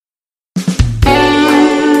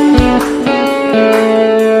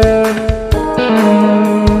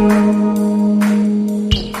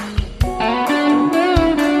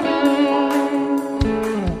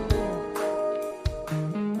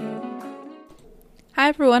Hi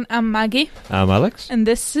everyone, I'm Maggie. I'm Alex. And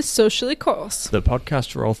this is Socially Course. The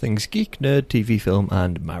podcast for all things geek, nerd, TV, film,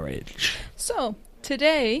 and marriage. So,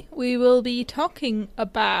 today we will be talking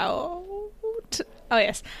about... Oh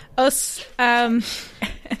yes, us...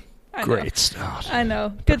 Great start. I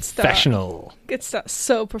know, good start. Professional. Good start,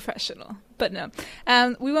 so professional. But no.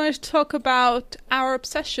 We wanted to talk about our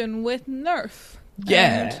obsession with Nerf.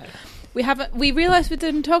 Yeah. And we realised we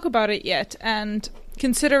didn't talk about it yet, and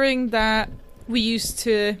considering that we used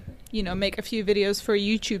to, make a few videos for a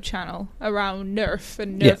YouTube channel around Nerf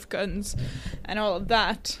and Nerf guns and all of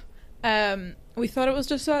that, we thought it was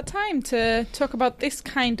just about time to talk about this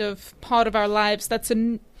kind of part of our lives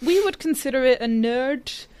we would consider it a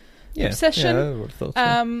nerd obsession. Yeah, I would have thought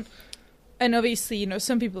so. And obviously,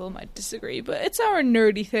 some people might disagree, but it's our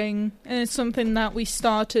nerdy thing, and it's something that we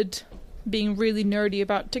started being really nerdy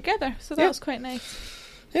about together, so that was quite nice.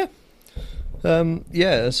 Yeah.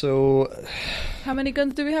 So... How many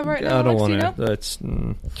guns do we have right now? I don't want to. That's...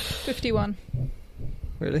 51.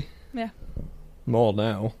 Really? Yeah. More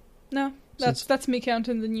now. No, that's me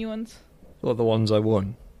counting the new ones. Well, the ones I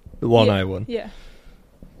won. The one I won. Yeah.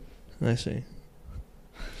 I see.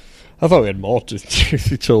 I thought we had more to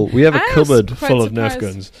tell. We have a cupboard full of Nerf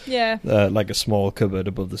guns. Yeah. Like a small cupboard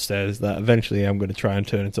above the stairs that eventually I'm going to try and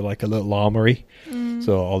turn into like a little armory.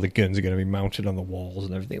 So all the guns are going to be mounted on the walls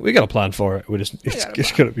and everything. We got a plan for it.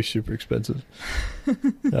 It's going to be super expensive.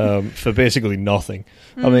 For basically nothing.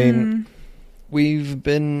 I mean, we've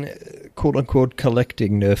been quote unquote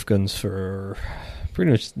collecting Nerf guns for pretty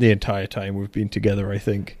much the entire time we've been together, I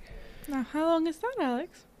think. Now, how long is that,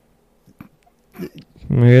 Alex?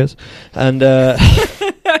 Yes. And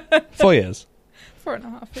 4 years.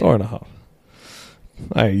 4.5. Yeah. 4.5.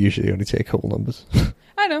 I usually only take whole numbers.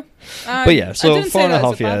 I know. But yeah, so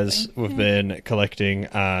 4.5 years thing. we've been collecting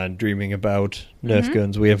and dreaming about Nerf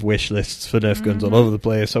guns. We have wish lists for Nerf guns all over the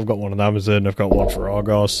place. I've got one on Amazon. I've got one for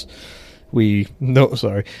Argos. We notice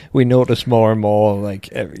more and more,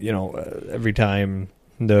 like, every time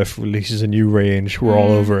Nerf releases a new range, we're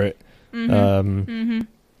all over it.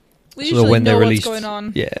 We usually know what's going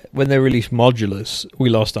on. Yeah, when they released Modulus, we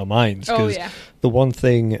lost our minds. Because the one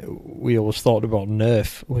thing we always thought about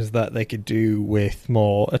Nerf was that they could do with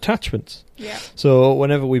more attachments. Yeah. So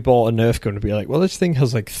whenever we bought a Nerf gun, it'd be like, well, this thing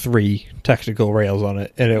has like 3 tactical rails on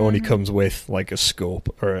it, and it only comes with like a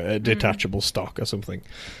scope or a detachable stock or something.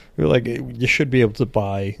 We were like, you should be able to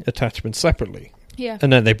buy attachments separately. Yeah.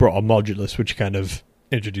 And then they brought a Modulus, which kind of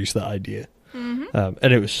introduced that idea.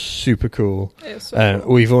 And it was super cool. It was so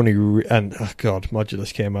cool. We've only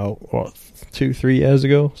Modulus came out 2-3 years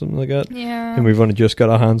ago, something like that. Yeah, and we've only just got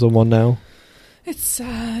our hands on one now. It's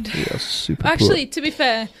sad. Yeah, super. Actually, cool. To be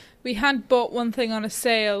fair, we had bought one thing on a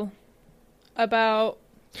sale about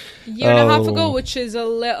a year and a half ago, which is a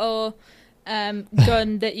little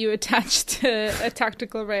gun that you attach to a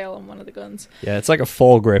tactical rail on one of the guns. Yeah, it's like a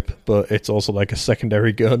foregrip, but it's also like a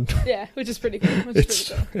secondary gun. Yeah, which is pretty cool.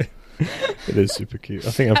 It is super cute. I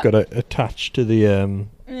think I've got it attached to the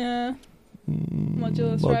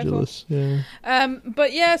Modulus rifle. Yeah.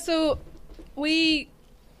 But yeah, so we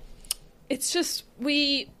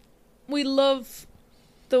love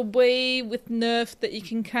the way with Nerf that you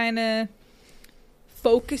can kind of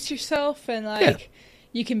focus yourself and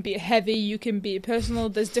you can be a heavy, you can be a personal.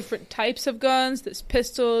 There's different types of guns. There's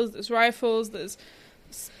pistols, there's rifles, there's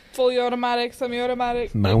fully automatic,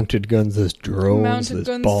 semi-automatic. Mounted guns, there's drones, there's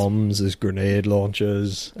guns. bombs, there's grenade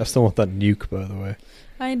launchers. I still want that nuke, by the way.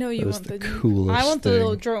 I know you want the coolest I want the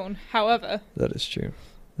little drone, however. That is true.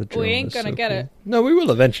 We ain't gonna get it. No, we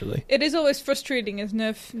will eventually. It is always frustrating as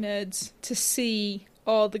Nerf nerds to see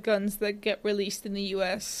all the guns that get released in the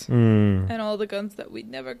US and all the guns that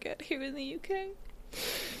we'd never get here in the UK.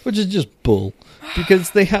 Which is just bull.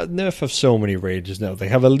 Because Nerf have so many ranges now. They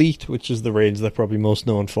have Elite, which is the range they're probably most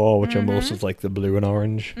known for, which are most of like the blue and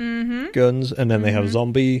orange guns. And then they have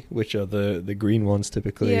Zombie, which are the green ones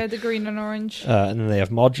typically. Yeah, the green and orange. And then they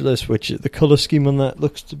have Modulus, which the colour scheme on that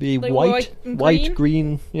looks to be like white and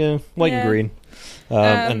green. Yeah, white and green.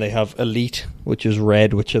 And they have Elite, which is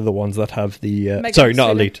red, which are the ones that have the... sorry,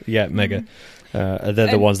 not Elite. Yeah, Mega. They're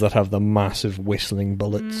the ones that have the massive whistling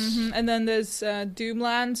bullets. And then there's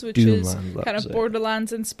Doomlands, which is kind of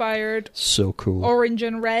Borderlands inspired. So cool. Orange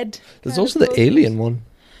and red. There's also the Alien one.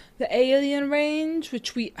 The Alien range,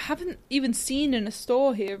 which we haven't even seen in a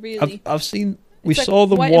store here, really. I've seen... We saw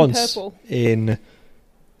them once in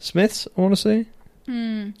Smith's, I want to say.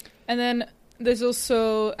 And then there's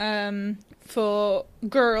also for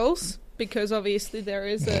girls, because obviously there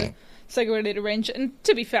is a... segregated range, and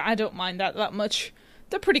to be fair, I don't mind that much.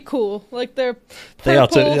 They're pretty cool. Like they're purple.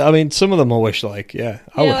 They are. I mean, some of them I wish I would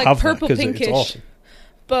like have purple, that because pinkish. it's awesome.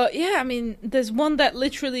 But yeah, I mean, there's one that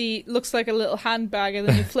literally looks like a little handbag, and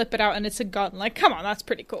then you flip it out, and it's a gun. Like, come on, that's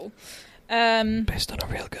pretty cool. Based on a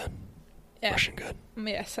real gun. Yeah. Russian gun.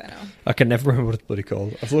 Yes, I know. I can never remember what it's bloody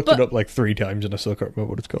called. I've looked it up like 3 times and I still can't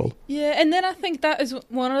remember what it's called. Yeah, and then I think that is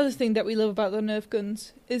one other thing that we love about the Nerf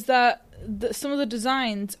guns, is that some of the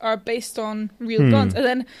designs are based on real guns. And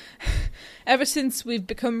then ever since we've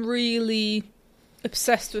become really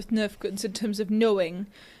obsessed with Nerf guns in terms of knowing,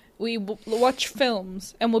 we watch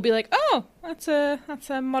films and we'll be like, oh, that's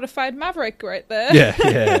a modified Maverick right there.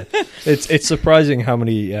 Yeah. It's surprising how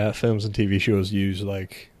many films and TV shows use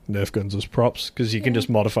like Nerf guns as props, because you can just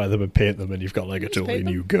modify them and paint them and you've got like a totally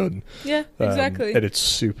new gun. Yeah, exactly. And it's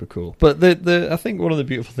super cool. But the I think one of the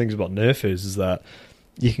beautiful things about Nerf is that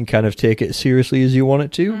you can kind of take it seriously as you want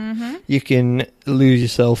it to. Mm-hmm. You can lose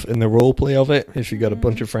yourself in the role play of it if you've got a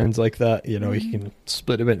bunch of friends like that. You know, you can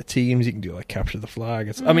split them into teams. You can do like capture the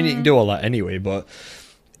flag. I mean, you can do all that anyway, but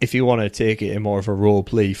if you want to take it in more of a role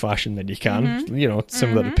play fashion, then you can. You know,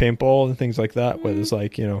 similar to paintball and things like that, where there's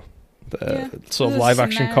like, you know, sort of live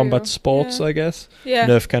action combat sports, I guess. Yeah.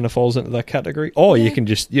 Nerf kind of falls into that category. Or you can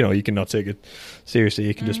just, you know, you can not take it seriously.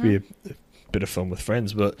 You can just be a bit of fun with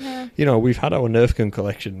friends. But, you know, we've had our Nerf gun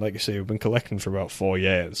collection, like I say, we've been collecting for about 4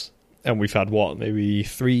 years. And we've had, maybe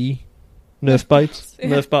 3 Nerf bites,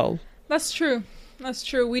 Nerf battles? That's true.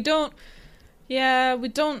 We don't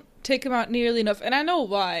take them out nearly enough. And I know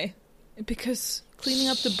why. Because cleaning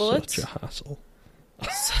up the bullets... Such a hassle.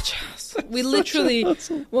 We literally,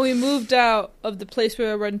 when we moved out of the place we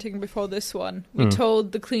were renting before this one, we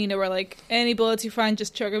told the cleaner, we're like, any bullets you find,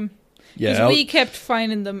 just chug them. Because we kept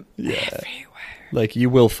finding them everywhere. Like, you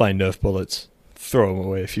will find Nerf bullets. Throw them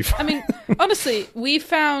away if you find I mean, honestly, we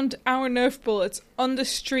found our Nerf bullets on the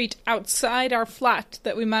street outside our flat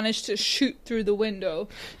that we managed to shoot through the window.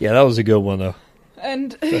 Yeah, that was a good one, though.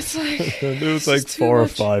 And it's like... there was like 4 or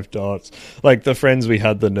 5 darts. Like, the friends we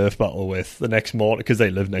had the Nerf battle with, the next morning, because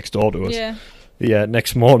they live next door to us. Yeah,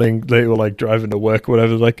 next morning, they were like driving to work or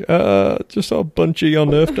whatever, like, just saw a bunch of your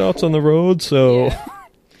Nerf darts on the road, so...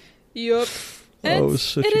 Yup. That was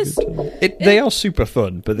such a good time. They are super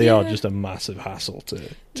fun, but they are just a massive hassle to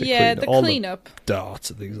clean. The all cleanup. The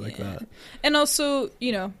darts and things like that. And also,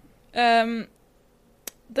 you know,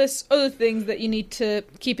 there's other things that you need to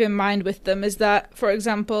keep in mind with them, is that, for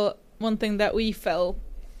example, one thing that we fell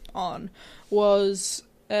on was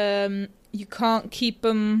you can't keep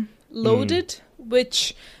them loaded,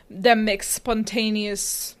 which then makes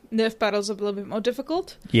spontaneous Nerf battles a little bit more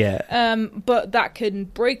difficult. Yeah. But that can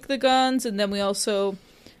break the guns, and then we also,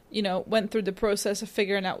 you know, went through the process of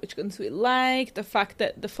figuring out which guns we like. The fact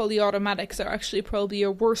that the fully automatics are actually probably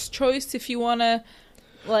your worst choice if you want to,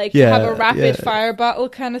 like, have a rapid fire battle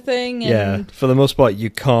kind of thing. And for the most part, you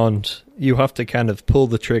can't. You have to kind of pull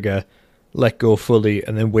the trigger, let go fully,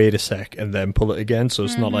 and then wait a sec, and then pull it again. So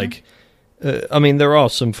it's not like... I mean, there are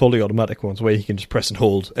some fully automatic ones where you can just press and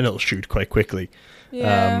hold, and it'll shoot quite quickly.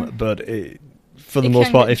 But for the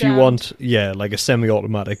most part, if you want, like a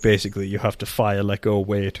semi-automatic, basically, you have to fire, let go,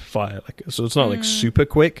 wait, fire. So it's not like super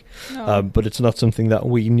quick, but it's not something that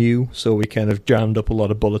we knew, so we kind of jammed up a lot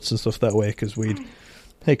of bullets and stuff that way, because we'd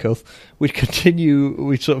sort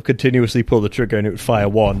of continuously pull the trigger and it would fire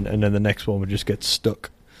one, and then the next one would just get stuck.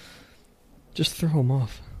 Just throw them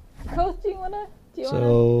off. Koth, do you wanna?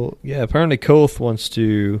 Apparently Koth wants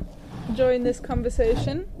to join this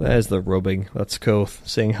conversation. There's the rubbing. That's Koth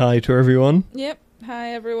saying hi to everyone. Yep.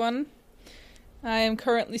 Hi, everyone. I am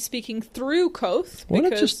currently speaking through Koth. Why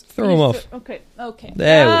not just throw him off? Okay.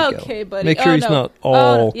 There we go. Okay, buddy. Make sure he's not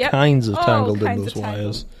all kinds of tangled in those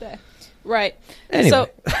wires. There. Right. Anyway. So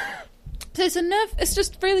it's a Nerf. It's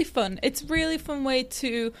just really fun. It's a really fun way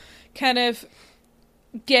to kind of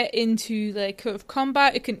get into like Nerf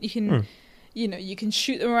combat. You can you know, you can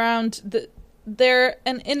shoot them around. They're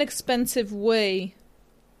an inexpensive way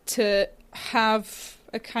to have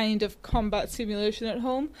a kind of combat simulation at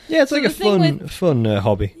home. Yeah, it's like a fun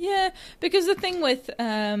hobby. Yeah, because the thing with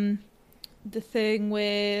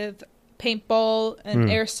paintball and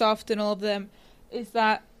airsoft and all of them is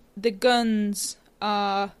that the guns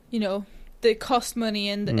are, you know, they cost money,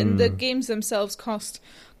 and the games themselves cost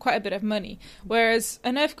quite a bit of money. Whereas a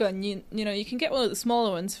Nerf gun, you know, you can get one of the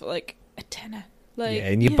smaller ones for like a tenner. Like,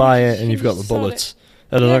 and you buy it, and you've got the bullets.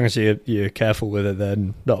 And as long as you're careful with it,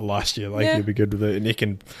 then that'll last you. Like, you'll be good with it, and you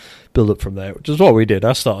can build up from there, which is what we did.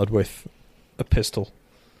 I started with a pistol.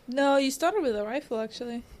 No, you started with a rifle,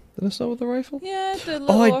 actually. Did I start with a rifle? Yeah, the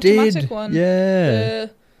little automatic one. Yeah.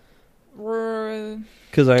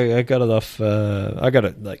 Because I got it off. I got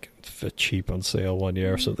it like for cheap on sale one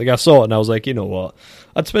year or something. I saw it and I was like, you know what?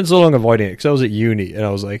 I'd spent so long avoiding it because I was at uni and I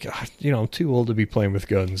was like, I'm too old to be playing with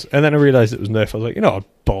guns. And then I realised it was Nerf. I was like, I'd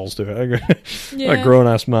balls to it. I'm a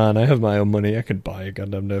grown-ass man. I have my own money. I could buy a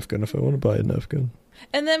goddamn Nerf gun if I want to buy a Nerf gun.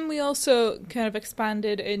 And then we also kind of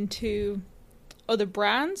expanded into other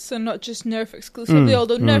brands, so not just Nerf exclusively,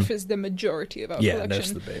 although Nerf is the majority of our collection.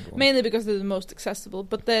 Nerf's the big one. Mainly because they're the most accessible.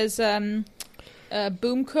 But there's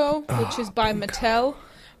Boomco, which is by Mattel,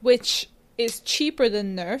 which is cheaper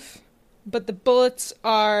than Nerf, but the bullets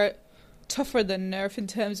are tougher than Nerf in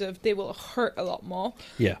terms of they will hurt a lot more.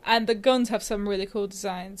 Yeah. And the guns have some really cool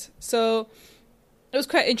designs. So it was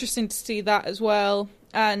quite interesting to see that as well.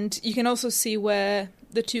 And you can also see where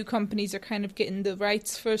the two companies are kind of getting the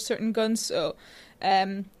rights for certain guns. So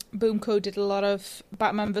Boomco did a lot of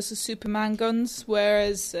Batman vs Superman guns,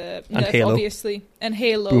 whereas Nerf, Halo. Obviously, and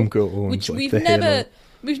Halo, Boomco owns, which like,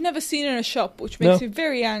 we've never seen in a shop, which makes me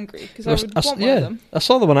very angry because I would want one of them. I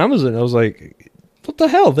saw them on Amazon. I was like, what the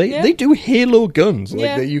hell? They do Halo guns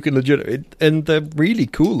that you can and they're really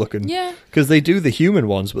cool looking. Yeah, because they do the human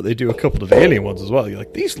ones, but they do a couple of alien ones as well. You're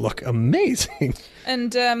like, these look amazing.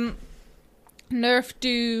 And Nerf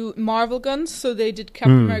do Marvel guns, so they did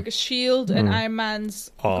Captain America's shield and Iron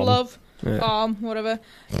Man's glove, arm, whatever.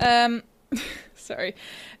 Sorry.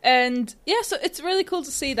 And so it's really cool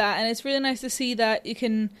to see that, and it's really nice to see that you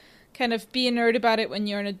can kind of be a nerd about it when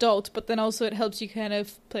you're an adult, but then also it helps you kind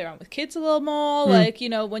of play around with kids a little more. Like,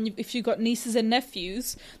 if you've got nieces and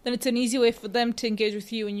nephews, then it's an easy way for them to engage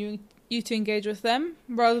with you and you to engage with them,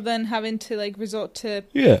 rather than having to like resort to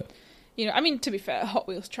to be fair, a Hot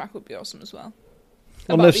Wheels track would be awesome as well.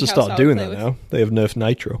 Well, Nerf's to start doing that now. They have Nerf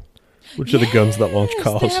Nitro, which are the guns that launch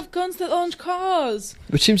cars. They have guns that launch cars.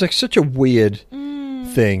 Which seems like such a weird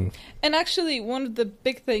thing. And actually, one of the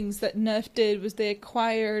big things that Nerf did was they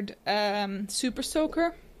acquired Super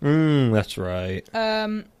Soaker. That's right.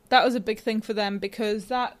 That was a big thing for them because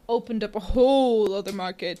that opened up a whole other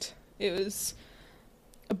market. It was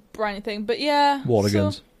a brand new thing. But water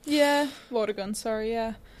guns. Yeah, water guns, sorry,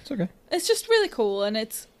 yeah. It's okay. It's just really cool, and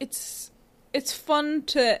it's fun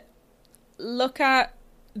to look at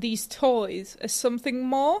these toys as something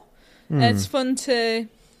more. And it's fun to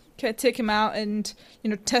kind of take them out and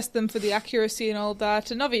test them for the accuracy and all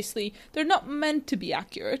that. And obviously, they're not meant to be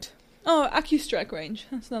accurate. Oh, AccuStrike range.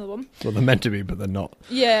 That's another one. Well, they're meant to be, but they're not.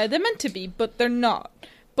 Yeah, they're meant to be, but they're not.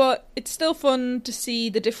 But it's still fun to see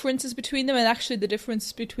the differences between them, and actually the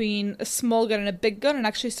difference between a small gun and a big gun. And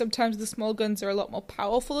actually, sometimes the small guns are a lot more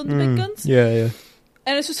powerful than the big guns. Yeah.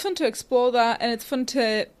 And it's just fun to explore that, and it's fun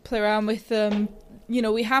to play around with them.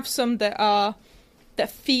 We have some that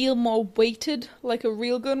feel more weighted, like a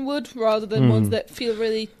real gun would, rather than ones that feel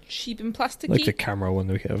really cheap and plasticky. Like the camera one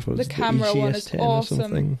that we have. The camera one is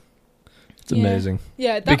awesome. It's amazing.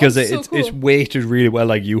 Yeah, because so cool. it's weighted really well.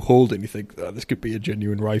 Like you hold it and you think, this could be a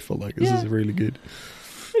genuine rifle. Like this is really good.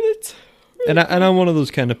 And I'm one of those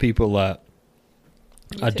kind of people that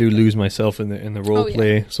I do lose myself in the role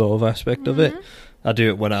play sort of aspect of it. I do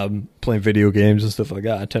it when I'm playing video games and stuff like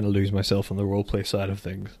that. I tend to lose myself on the role play side of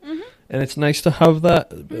things. And it's nice to have that.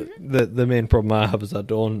 The main problem I have is I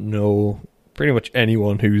don't know pretty much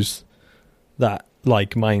anyone who's that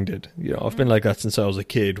like-minded. I've been like that since I was a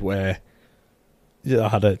kid, where I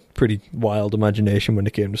had a pretty wild imagination when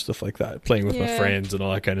it came to stuff like that, playing with my friends and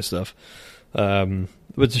all that kind of stuff. But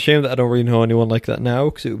it's a shame that I don't really know anyone like that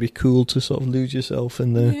now, because it would be cool to sort of lose yourself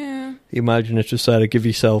in the imaginative side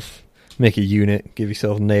of make a unit, give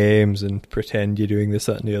yourself names and pretend you're doing this,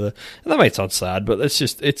 that and the other. And that might sound sad, but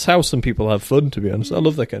it's how some people have fun, to be honest. I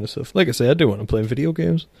love that kind of stuff. Like I say, I do want to play video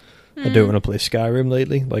games. I do want to play Skyrim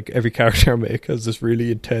lately. Like, every character I make has this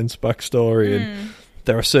really intense backstory, and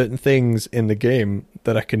there are certain things in the game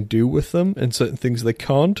that I can do with them and certain things they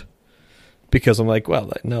can't, because I'm like,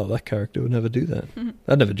 well, no, that character would never do that.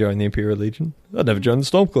 I'd never join the Imperial Legion. I'd never join the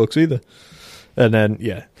Stormcloaks either. And then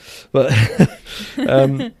but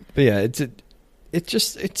but yeah, it's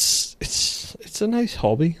a nice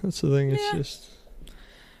hobby. That's the thing.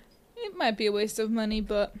 It might be a waste of money,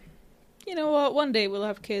 but you know what? One day we'll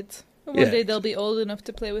have kids. And one day they'll be old enough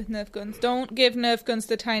to play with Nerf guns. Don't give Nerf guns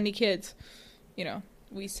to tiny kids.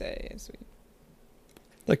 We say as we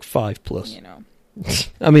like 5+.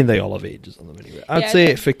 I mean, they all have ages on them anyway. I'd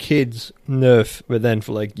say for kids, Nerf, but then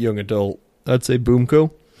for like young adult, I'd say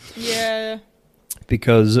Boomco. Yeah.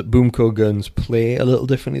 Because Boomco guns play a little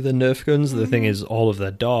differently than Nerf guns. The thing is, all of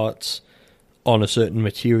their darts on a certain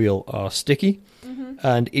material are sticky.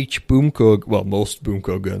 and each Boomco, well, most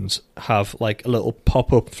Boomco guns have like a little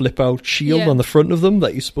pop-up flip-out shield on the front of them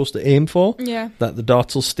that you're supposed to aim for, that the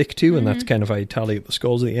darts will stick to, and that's kind of how you tally up the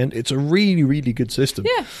scores at the end. It's a really, really good system.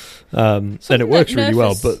 And it works really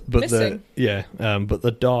well, but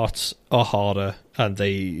the darts are harder, and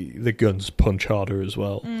the guns punch harder as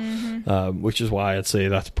well, which is why I'd say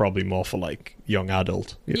that's probably more for like young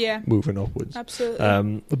adult, moving upwards.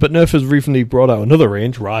 Absolutely. But Nerf has recently brought out another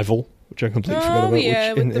range, Rival, which I completely forgot about. Which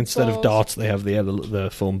instead balls. of darts, they have the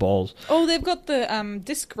foam balls. Oh, they've got the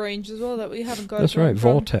disc range as well that we haven't got. That's right,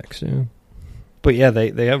 Vortex. Yeah, but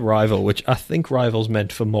they have Rival, which I think Rival's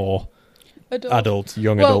meant for more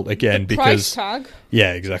young adult again, the because price tag.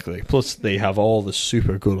 Yeah, exactly. Plus they have all the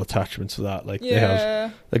super cool attachments for that. Like they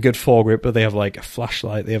have a good foregrip, but they have like a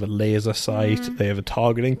flashlight, they have a laser sight, they have a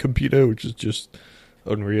targeting computer, which is just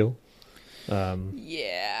unreal. But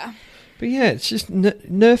yeah, it's just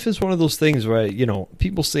Nerf is one of those things where, you know,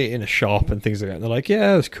 people see it in a shop and things like that, and they're like,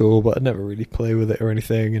 yeah, it's cool, but I'd never really play with it or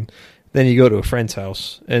anything. And then you go to a friend's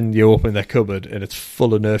house and you open their cupboard and it's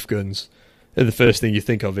full of Nerf guns. And the first thing you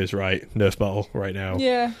think of is, right, Nerf battle right now.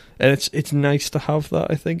 Yeah. And it's nice to have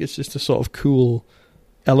that, I think. It's just a sort of cool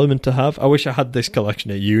element to have. I wish I had this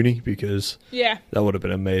collection at uni, because that would have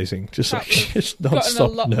been amazing. Just like just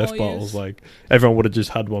non-stop Nerf battles. Like everyone would have just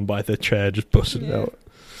had one by their chair, just busting it out.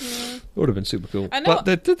 Yeah. It would have been super cool. But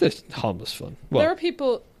they're harmless fun. Well, there are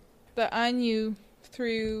people that I knew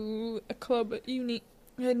through a club at uni,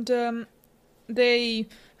 and they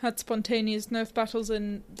had spontaneous Nerf battles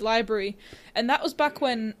in the library, and that was back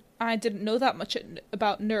when I didn't know that much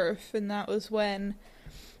about Nerf, and that was when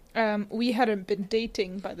we hadn't been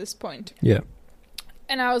dating by this point. Yeah.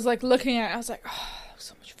 And I was like looking at it, I was like, oh, that was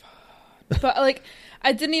so much fun. But like,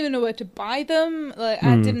 I didn't even know where to buy them. Like,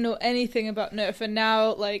 I didn't know anything about Nerf, and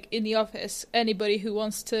now, like, in the office, anybody who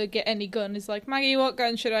wants to get any gun is like, Maggie, what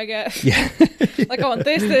gun should I get? Yeah. Like, I want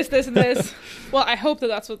this, and this. Well, I hope that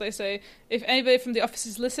that's what they say. If anybody from the office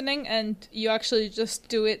is listening and you actually just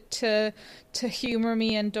do it to humor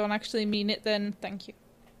me and don't actually mean it, then thank you.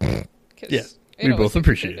 Yeah, we both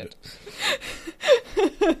appreciate it.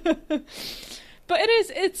 But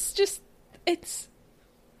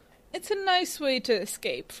it's a nice way to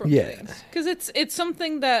escape from things, because it's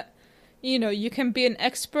something that, you know, you can be an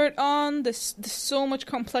expert on. There's so much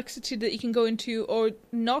complexity that you can go into or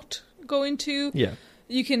not go into. Yeah,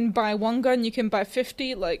 you can buy one gun, you can buy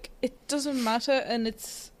 50. Like, it doesn't matter, and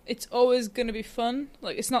it's always going to be fun.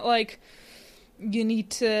 Like, it's not like you need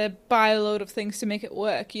to buy a load of things to make it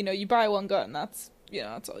work. You know, you buy one gun, that's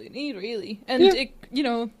all you need, really. And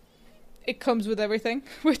it comes with everything,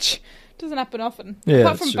 which doesn't happen often.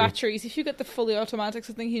 Apart from batteries. If you get the fully automatics,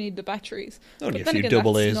 I think you need the batteries. Only a few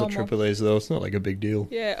double A's or triple A's, though. It's not like a big deal.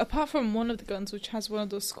 Yeah, apart from one of the guns, which has one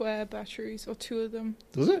of those square batteries, or two of them.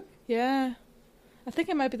 Does it? Yeah. I think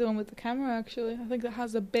it might be the one with the camera, actually. I think that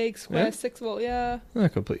has a big square 6-volt, I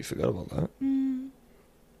completely forgot about that.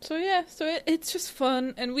 So it's just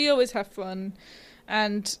fun, and we always have fun,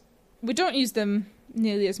 and we don't use them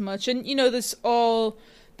nearly as much. And, you know, there's all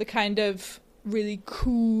the kind of really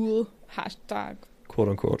cool hashtag quote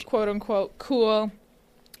unquote cool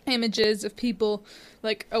images of people,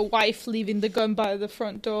 like a wife leaving the gun by the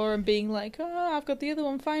front door and being like, oh, I've got the other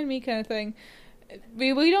one, find me, kind of thing.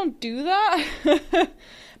 We don't do that.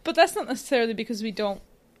 But that's not necessarily because we don't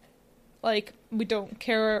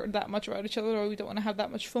care that much about each other, or we don't want to have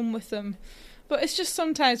that much fun with them. But it's just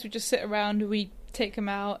sometimes we just sit around and we take them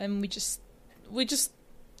out, and we just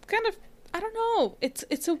kind of, I don't know.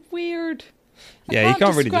 It's a weird. Yeah, you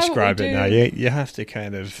can't really describe it now. You have to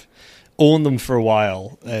kind of own them for a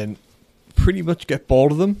while and pretty much get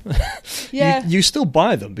bored of them. Yeah. You still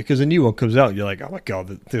buy them because a new one comes out. You're like, oh my god,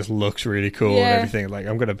 this looks really cool and everything. Like,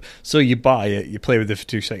 so you buy it, you play with it for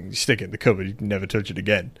 2 seconds, you stick it in the cupboard, you never touch it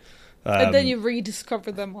again. And then you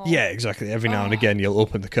rediscover them all. Yeah, exactly. Every now and again, you'll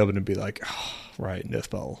open the cupboard and be like, oh, right,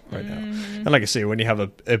 Nerf battle right now. And like I say, when you have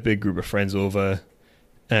a big group of friends over,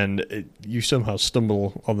 and you somehow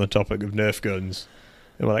stumble on the topic of Nerf guns,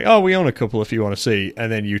 and we're like, oh, we own a couple if you want to see, and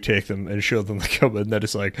then you take them and show them the cupboard, and they're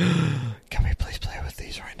just like, can we please play with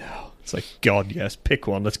these right now? It's like, God, yes, pick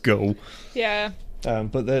one, let's go. Yeah.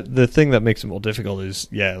 But the thing that makes it more difficult is,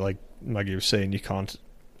 like Maggie was saying, you can't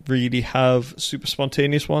really have super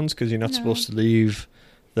spontaneous ones, because you're not supposed to leave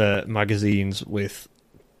the magazines with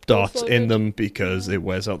darts in them, because it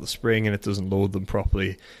wears out the spring and it doesn't load them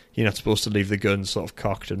properly. You're not supposed to leave the guns sort of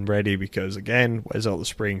cocked and ready, because again, wears out the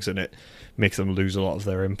springs and it makes them lose a lot of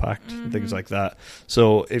their impact and things like that.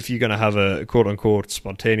 So if you're going to have a quote unquote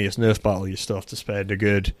spontaneous Nerf battle, you still have to spend a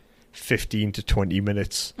good 15 to 20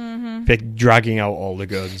 minutes dragging out all the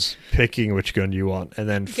guns, picking which gun you want, and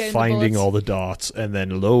then finding all the darts, and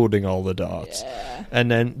then loading all the darts. Yeah. And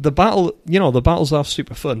then the battles are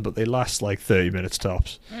super fun, but they last like 30 minutes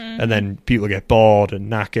tops. And then people get bored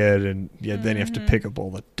and knackered, and then you have to pick up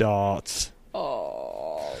all the darts.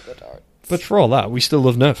 Oh, the darts. But for all that, we still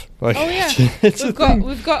love Nerf. Like, Oh yeah,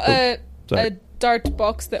 we've got a dart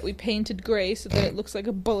box that we painted grey so that it looks like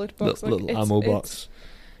a bullet box, little ammo box.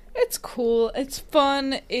 It's cool. It's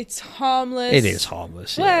fun. It's harmless. It is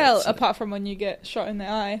harmless. Well, apart from when you get shot in the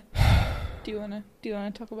eye. Do you wanna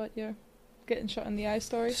talk about your getting shot in the eye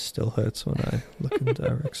story? Still hurts when I look in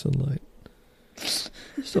direct sunlight.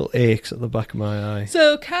 Still aches at the back of my eye.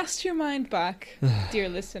 So cast your mind back, dear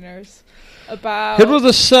listeners, about... It was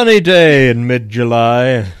a sunny day in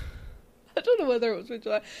mid-July. I don't know whether it was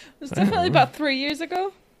mid-July. It was definitely about 3 years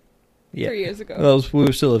ago. Yeah. 3 years ago. Well, we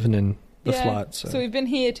were still living in the flat. So we've been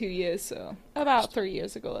here 2 years, so about 3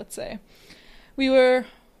 years ago, let's say. We were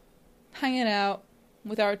hanging out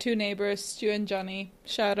with our two neighbours, Stu and Johnny.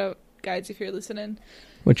 Shout out, guys, if you're listening.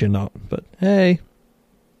 Which you're not, but hey.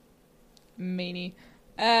 Meanie.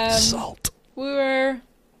 Salt. We were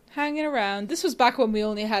hanging around. This was back when we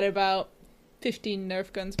only had about 15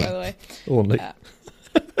 Nerf guns, by the way. Only.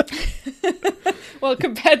 Well,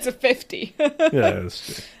 compared to 50. Yeah,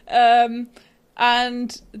 that's true.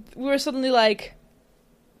 And we were suddenly like,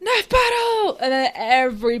 Nerf battle! And then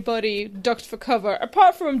everybody ducked for cover,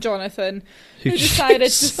 apart from Jonathan, who decided to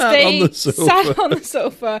sat on the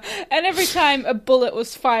sofa. And every time a bullet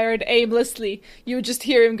was fired aimlessly, you would just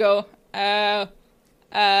hear him go, ow,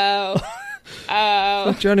 ow, ow.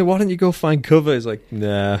 Like, Johnny, why don't you go find cover? He's like,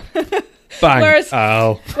 nah. Bang, whereas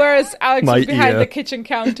Alex was behind ear. the kitchen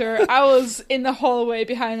counter. I was in the hallway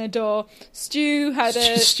behind the door. Stu had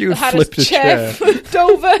a chair flipped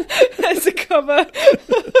over as a cover.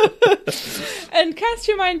 And cast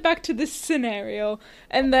your mind back to this scenario.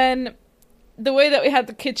 And then the way that we had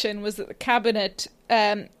the kitchen was that the cabinet,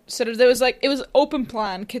 there was it was open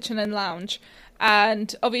plan, kitchen and lounge.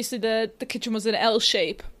 And obviously the kitchen was an L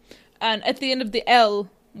shape. And at the end of the L,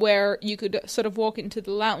 where you could sort of walk into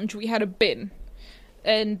the lounge, we had a bin.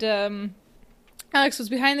 And Alex was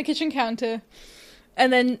behind the kitchen counter.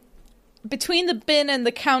 And then between the bin and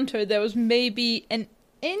the counter, there was maybe an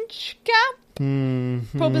inch gap?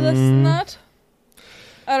 Probably less than that.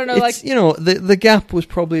 I don't know, the gap was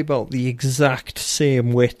probably about the exact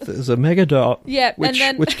same width as a Mega Dart. Yeah,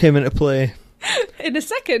 which came into play in a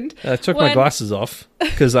second. I took my glasses off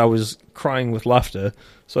because I was crying with laughter.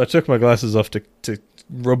 So I took my glasses off to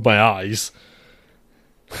rub my eyes.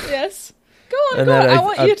 Yes. Go on. I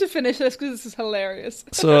want you to finish this because this is hilarious.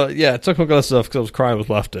 So, yeah, I took my glasses off because I was crying with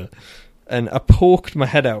laughter. And I poked my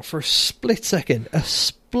head out for a split second.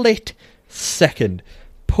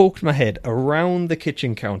 Poked my head around the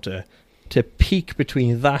kitchen counter to peek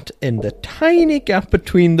between that and the tiny gap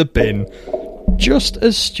between the bin, just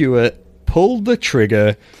as Stuart pulled the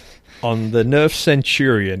trigger on the Nerf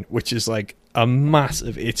Centurion, which is like a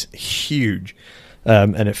massive, it's huge,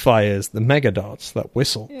 and it fires the Mega Darts that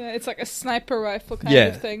whistle. Yeah, it's like a sniper rifle kind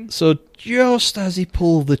of thing. So just as he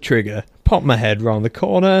pulled the trigger, popped my head round the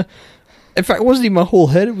corner. In fact, it wasn't even my whole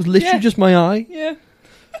head, it was literally just my eye. Yeah.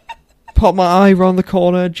 Popped my eye round the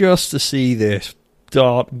corner just to see this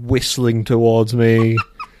dart whistling towards me,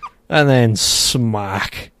 and then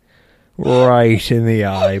smack right in the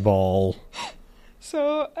eyeball.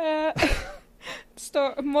 So,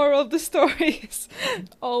 moral of the story is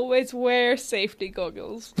always wear safety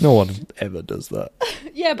goggles. No one ever does that.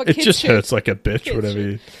 Yeah, but it kids just should. hurts like a bitch whenever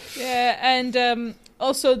you... Yeah, and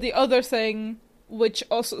also the other thing, which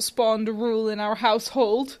also spawned a rule in our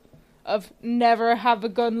household of never have a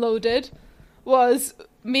gun loaded, was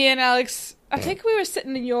me and Alex, I think we were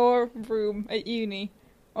sitting in your room at uni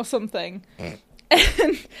or something.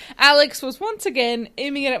 And Alex was once again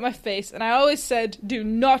aiming it at my face, and I always said, do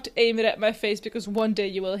not aim it at my face because one day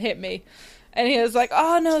you will hit me. And he was like,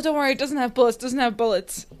 oh no, don't worry, it doesn't have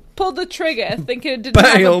bullets. Pulled the trigger thinking it didn't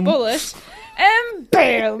have a bullet, and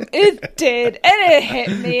bam, it did, and it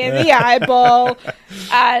hit me in the eyeball,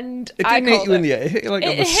 and it didn't hit you in the eye, it hit you like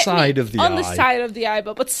on the side of the eye. On the side of the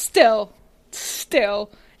eyeball, but still,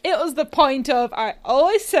 it was the point of, I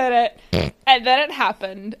always said it, and then it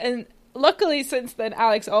happened, and luckily, since then,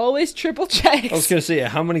 Alex always triple checks. I was going to say,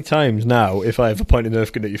 how many times now, if I have a pointed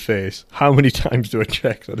Nerf gun at your face, how many times do I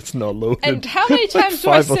check that it's not loaded? And how many times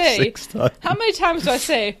like do I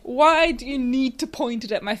say, why do you need to point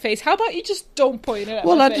it at my face? How about you just don't point it at my face?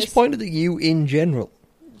 Well, I just pointed at you in general.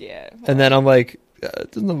 Yeah. And then I'm like,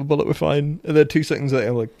 it doesn't have a bullet, we're fine. And then 2 seconds later,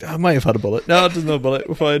 I'm like, I might have had a bullet. No, it doesn't have a bullet,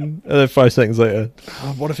 we're fine. And then 5 seconds later,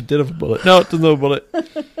 what if it did have a bullet? No, it doesn't have a bullet.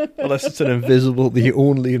 Unless it's the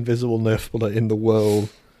only invisible Nerf bullet in the world.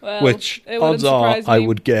 Well, which, odds are, I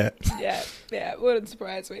would get. Yeah, it wouldn't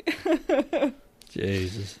surprise me.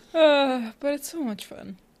 Jesus. But it's so much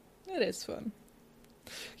fun. It is fun.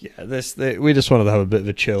 Yeah, we just wanted to have a bit of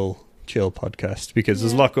a chill podcast because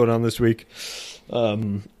there's a lot going on this week.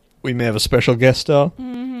 We may have a special guest star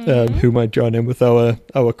who might join in with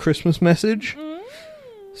our Christmas message.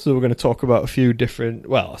 So we're going to talk about a few different,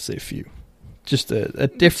 well, I say a few, just a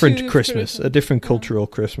different Christmas, a different cultural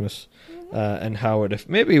Christmas, and how it,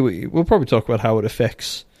 maybe we'll probably talk about how it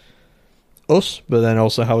affects us, but then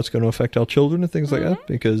also how it's going to affect our children and things like that,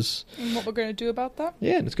 because... And what we're going to do about that.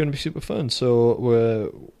 Yeah, and it's going to be super fun.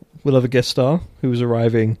 So we'll have a guest star who's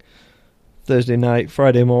arriving Thursday night,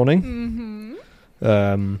 Friday morning.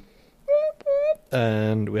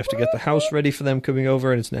 And we have to get the house ready for them coming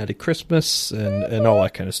over, and it's nearly Christmas and all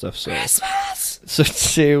that kind of stuff. So, Christmas! So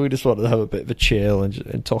today we just wanted to have a bit of a chill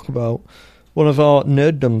and talk about one of our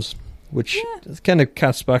nerddoms, which kind of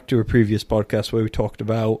casts back to a previous podcast where we talked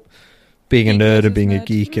about being a nerd and being a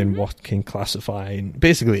geek and what can classify, and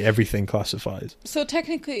basically everything classifies. So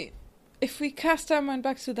technically, if we cast our mind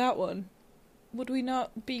back to that one, would we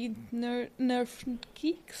not be nerf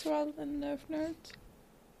geeks rather than nerf nerds?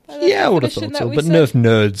 Yeah, I would have thought so, but nerf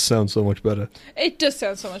nerds sounds so much better. It does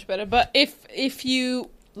sound so much better, but if you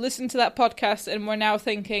listen to that podcast and we're now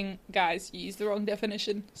thinking, guys, you used the wrong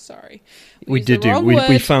definition, sorry. We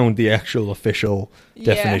found the actual official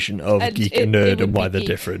definition of geek and nerd and why they're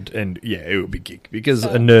different, and it would be geek, because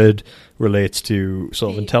a nerd relates to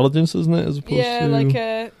sort of intelligence, isn't it, as opposed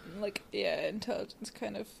to... intelligence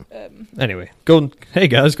kind of. Anyway, hey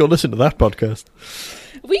guys, go listen to that podcast.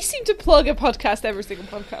 We seem to plug a podcast every single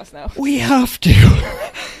podcast now. We have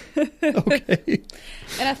to. Okay.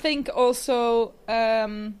 And I think also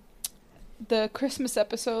the Christmas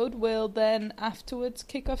episode will then afterwards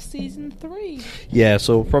kick off season 3. Yeah,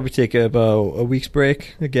 so we'll probably take about a week's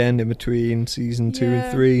break again in between season 2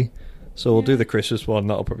 and 3. So we'll do the Christmas one.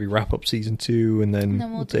 That'll probably wrap up season 2, and then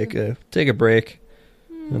we'll take a break.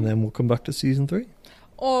 And then we'll come back to season 3.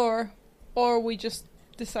 Or we just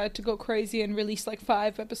decide to go crazy and release like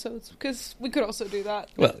 5 episodes, because we could also do that.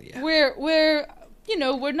 Well, yeah. We're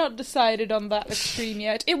not decided on that extreme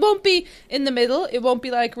yet. It won't be in the middle. It won't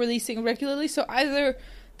be like releasing regularly. So either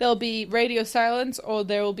there'll be radio silence or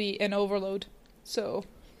there will be an overload. So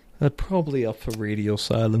I'd probably opt for radio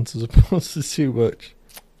silence as opposed to too much.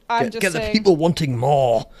 Get the people wanting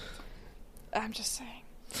more. I'm just saying.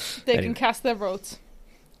 They can cast their votes.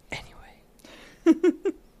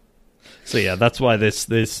 So yeah, that's why this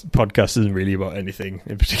podcast isn't really about anything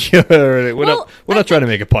in particular. We're not trying to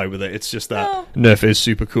make a point with it. It's just that Nerf is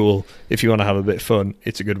super cool. If you want to have a bit of fun,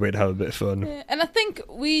 it's a good way to have a bit of fun. Yeah, and I think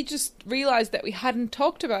we just realised that we hadn't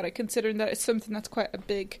talked about it, considering that it's something that's quite a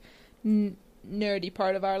big nerdy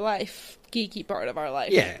part of our life, geeky part of our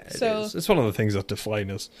life. Yeah, so it's one of the things that define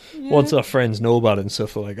us. Yeah. Once our friends know about it and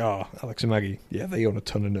stuff, they're like, Alex and Maggie, they own a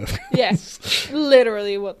ton of Nerf. Yes,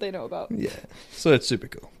 literally what they know about. Yeah, so it's super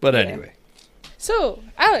cool. But anyway. So,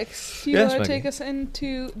 Alex, do you want to take us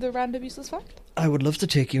into the random useless fact? I would love to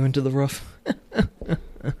take you into the rough.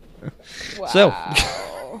 Wow. So.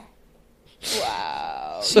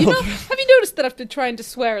 Wow. So, have you noticed that I've been trying to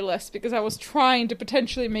swear less because I was trying to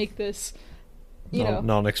potentially make this,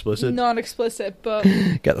 non-explicit. Non-explicit, but...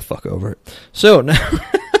 Get the fuck over it. So,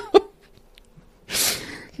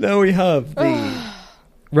 now we have the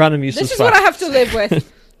random useless fact. This is what I have to live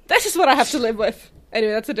with. This is what I have to live with.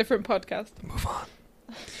 Anyway, that's a different podcast. Move on.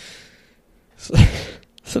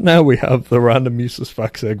 So now we have the random useless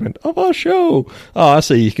fact segment of our show. Oh, I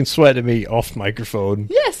see. You can swear to me off microphone.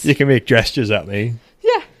 Yes. You can make gestures at me.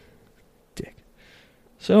 Yeah. Dick.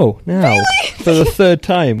 So now, for the third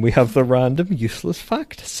time, we have the random useless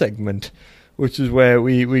fact segment, which is where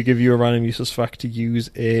we give you a random useless fact to use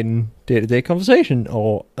in day-to-day conversation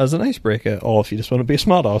or as an icebreaker, or if you just want to be a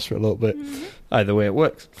smart ass for a little bit. Mm-hmm. Either way it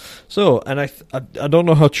works. So, and I don't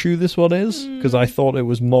know how true this one is, because I thought it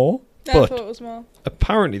was more. I thought it was more.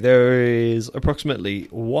 Apparently there is approximately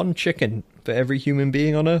 1 chicken for every human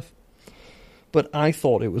being on Earth. But I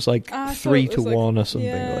thought it was like 3 to 1 or something.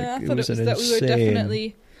 Yeah, like, I thought it was that we were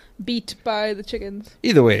definitely beat by the chickens.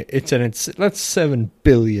 Either way, that's 7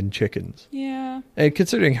 billion chickens. Yeah. And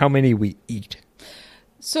considering how many we eat.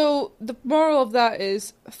 So the moral of that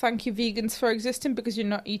is, thank you vegans for existing, because you're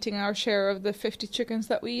not eating our share of the 50 chickens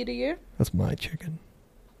that we eat a year. That's my chicken.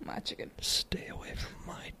 My chicken. Stay away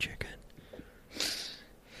from my chicken.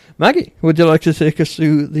 Maggie, would you like to take us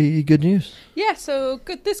through the good news? Yeah, so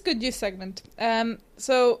this good news segment.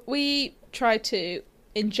 So we try to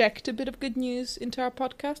inject a bit of good news into our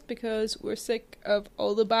podcast because we're sick of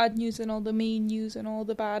all the bad news and all the mean news and all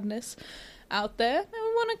the badness out there, and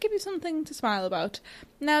we want to give you something to smile about.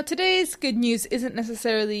 Now, today's good news isn't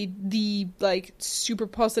necessarily the super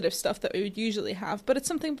positive stuff that we would usually have, but it's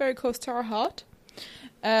something very close to our heart.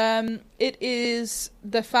 It is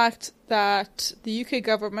the fact that the UK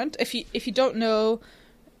government, if you don't know,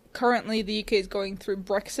 currently the UK is going through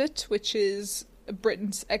Brexit, which is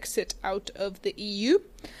Britain's exit out of the EU.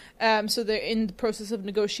 So they're in the process of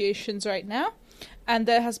negotiations right now, and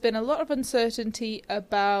there has been a lot of uncertainty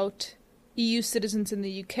about EU citizens in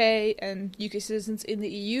the UK and UK citizens in the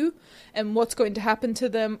EU, and what's going to happen to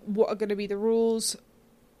them, what are going to be the rules.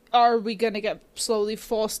 Are we going to get slowly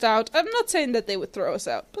forced out? I'm not saying that they would throw us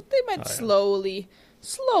out, but they might slowly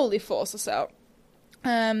force us out.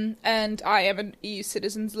 And I am an EU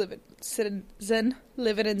citizen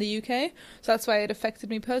living in the UK, so that's why it affected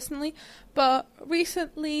me personally. But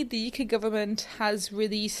recently, the UK government has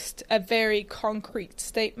released a very concrete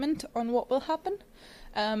statement on what will happen.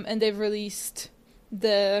 And they've released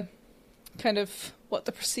the kind of what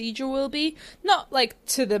the procedure will be. Not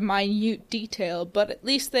to the minute detail, but at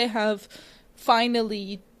least they have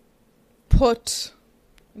finally put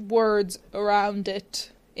words around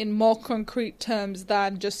it in more concrete terms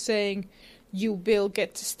than just saying you will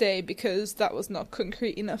get to stay, because that was not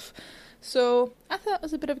concrete enough. So I thought it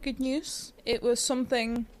was a bit of good news. It was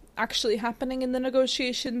something actually happening in the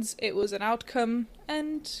negotiations. It was an outcome,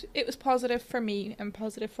 and it was positive for me and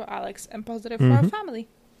positive for Alex and positive for our family.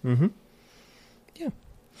 Mm-hmm. Yeah.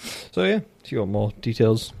 So yeah, if you want more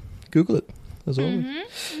details, Google it, as always.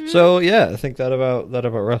 Mm-hmm. So yeah, I think that about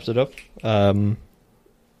wraps it up.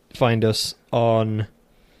 Find us on,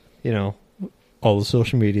 all the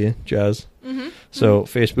social media jazz. Mm-hmm. So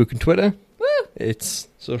Facebook and Twitter. Woo! It's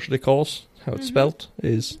Socially Course. How it's spelt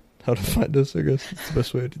is how to find us, I guess. It's the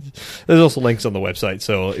best way to... There's also links on the website,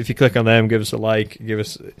 so if you click on them, give us a like,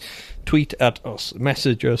 tweet at us,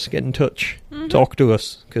 message us, get in touch, talk to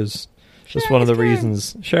us, because that's one of the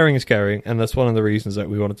reasons... Sharing is caring, and that's one of the reasons that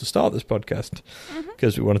we wanted to start this podcast,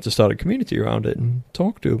 because we wanted to start a community around it and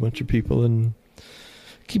talk to a bunch of people and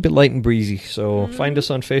keep it light and breezy. So find us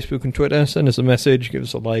on Facebook and Twitter, send us a message, give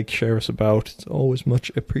us a like, share us about. It's always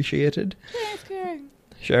much appreciated. Yeah, it's caring.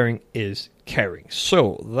 Sharing is caring.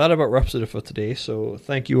 So that about wraps it up for today. So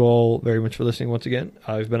thank you all very much for listening once again.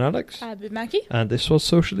 I've been Alex. I've been Maggie. And this was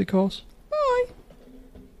Socially Course.